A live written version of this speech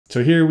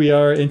So here we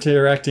are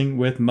interacting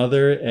with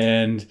Mother,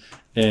 and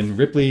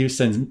Ripley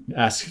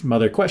asks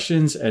Mother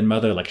questions, and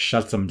Mother like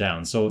shuts them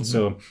down.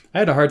 So I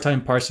had a hard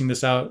time parsing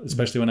this out,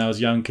 especially when I was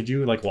young. Could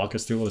you like walk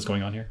us through what was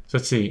going on here? So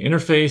let's see.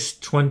 Interface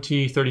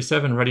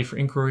 2037 ready for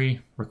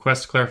inquiry.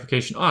 Request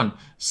clarification on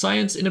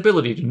science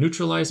inability to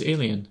neutralize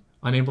alien.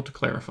 Unable to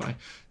clarify.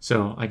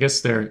 So I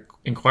guess they're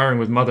inquiring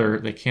with Mother.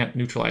 They can't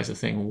neutralize the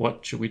thing.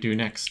 What should we do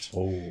next?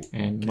 Oh,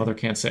 and Mother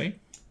can't say.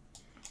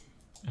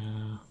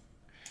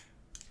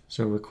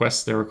 So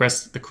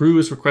the crew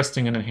is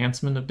requesting an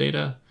enhancement of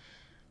data.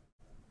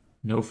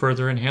 No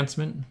further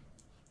enhancement.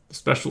 The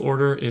special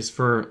order is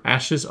for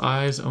Ash's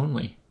eyes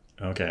only.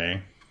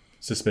 Okay.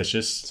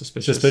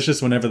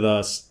 Suspicious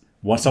whenever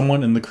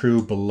someone in the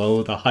crew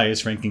below the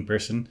highest ranking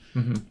person.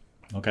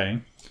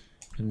 Okay.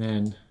 And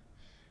then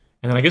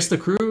I guess the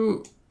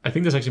crew, I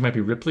think this actually might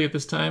be Ripley at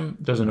this time,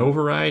 does an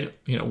override,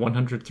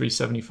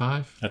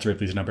 100-375. That's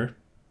Ripley's number.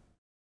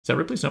 Is that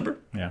Ripley's number?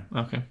 Yeah.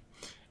 Okay.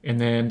 And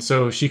then,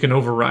 so she can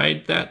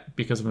override that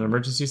because of an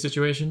emergency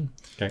situation.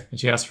 Okay. And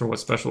she asks for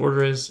what special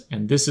order is,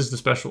 and this is the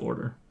special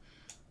order.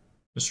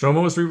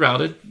 Nostromo is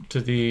rerouted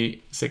to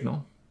the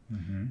signal,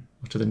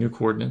 to the new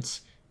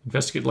coordinates.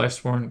 Investigate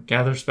lifespawn,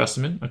 gather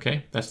specimen.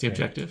 Okay, that's the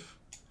objective.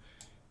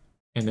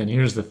 And then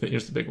here's the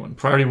big one.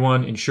 Priority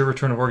 1, ensure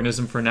return of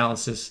organism for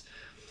analysis.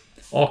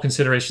 All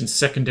considerations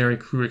secondary,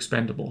 crew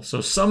expendable. So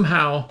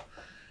somehow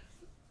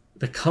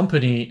the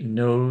company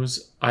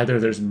knows either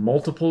there's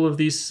multiple of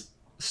these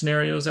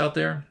scenarios out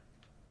there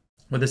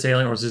with this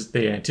alien, or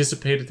they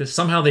anticipated this.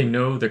 Somehow they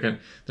know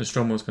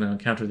Nostromo is going to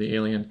encounter the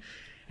alien,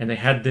 and they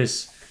had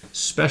this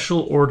special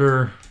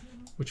order.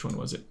 Which one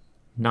was it?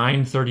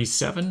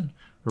 937,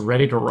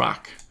 ready to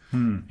rock,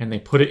 and they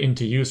put it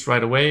into use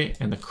right away.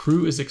 And the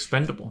crew is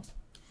expendable.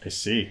 I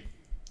see.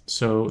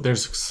 So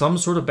there's some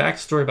sort of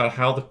backstory about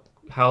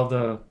how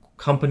the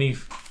company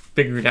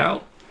figured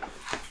out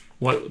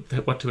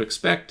what to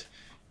expect,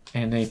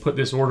 and they put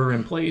this order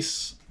in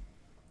place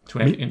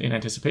in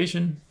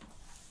anticipation.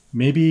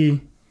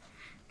 Maybe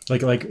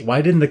like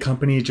why didn't the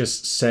company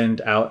just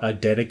send out a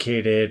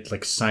dedicated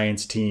like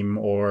science team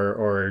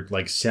or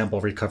like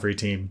sample recovery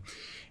team?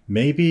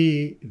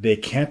 Maybe they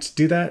can't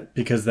do that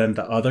because then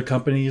the other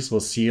companies will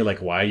see like,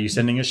 why are you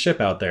sending a ship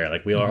out there?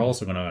 Like we are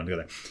also going to do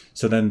that.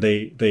 So then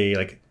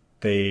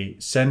they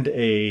send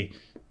a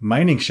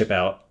mining ship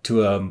out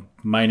to a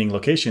mining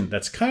location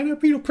that's kind of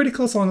pretty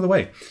close along the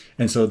way.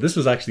 And so this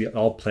was actually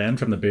all planned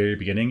from the very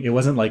beginning. It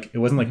wasn't like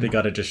they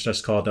got a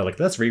just call. They're like,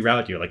 let's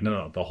reroute you. Like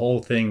no, the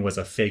whole thing was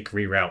a fake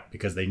reroute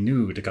because they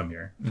knew to come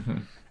here.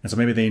 And so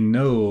maybe they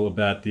know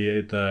that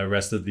the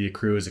rest of the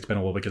crew is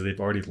expendable because they've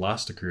already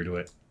lost a crew to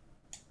it.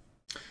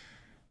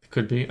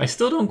 Could be. I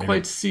still don't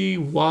quite see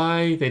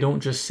why they don't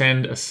just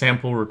send a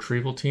sample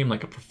retrieval team,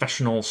 like a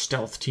professional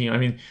stealth team. I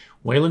mean,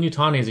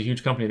 Weyland-Yutani is a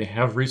huge company. They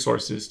have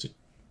resources to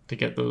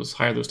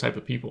hire those type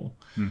of people.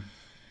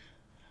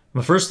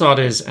 My first thought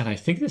is, and I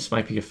think this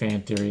might be a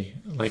fan theory,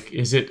 like,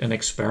 is it an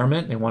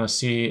experiment? They want to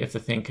see if the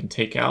thing can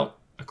take out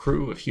a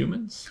crew of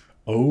humans.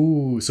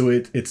 Oh, so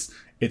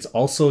it's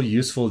also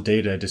useful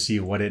data to see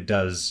what it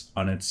does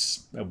on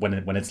when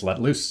it's let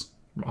loose.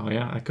 Oh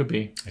yeah, that could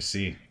be. I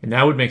see. And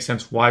that would make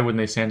sense. Why wouldn't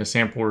they send a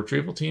sample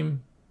retrieval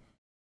team?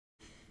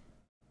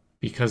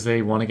 Because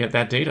they want to get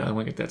that data. They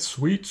want to get that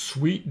sweet,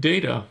 sweet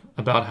data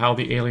about how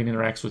the alien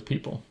interacts with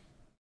people.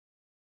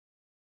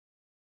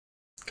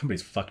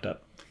 Company's fucked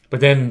up. But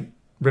then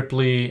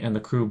Ripley and the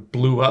crew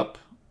blew up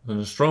the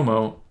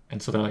Nostromo, and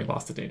so they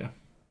lost the data.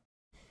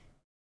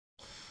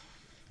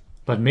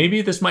 But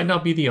maybe this might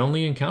not be the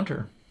only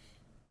encounter.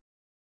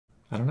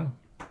 I don't know.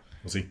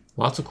 We'll see.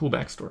 Lots of cool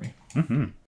backstory.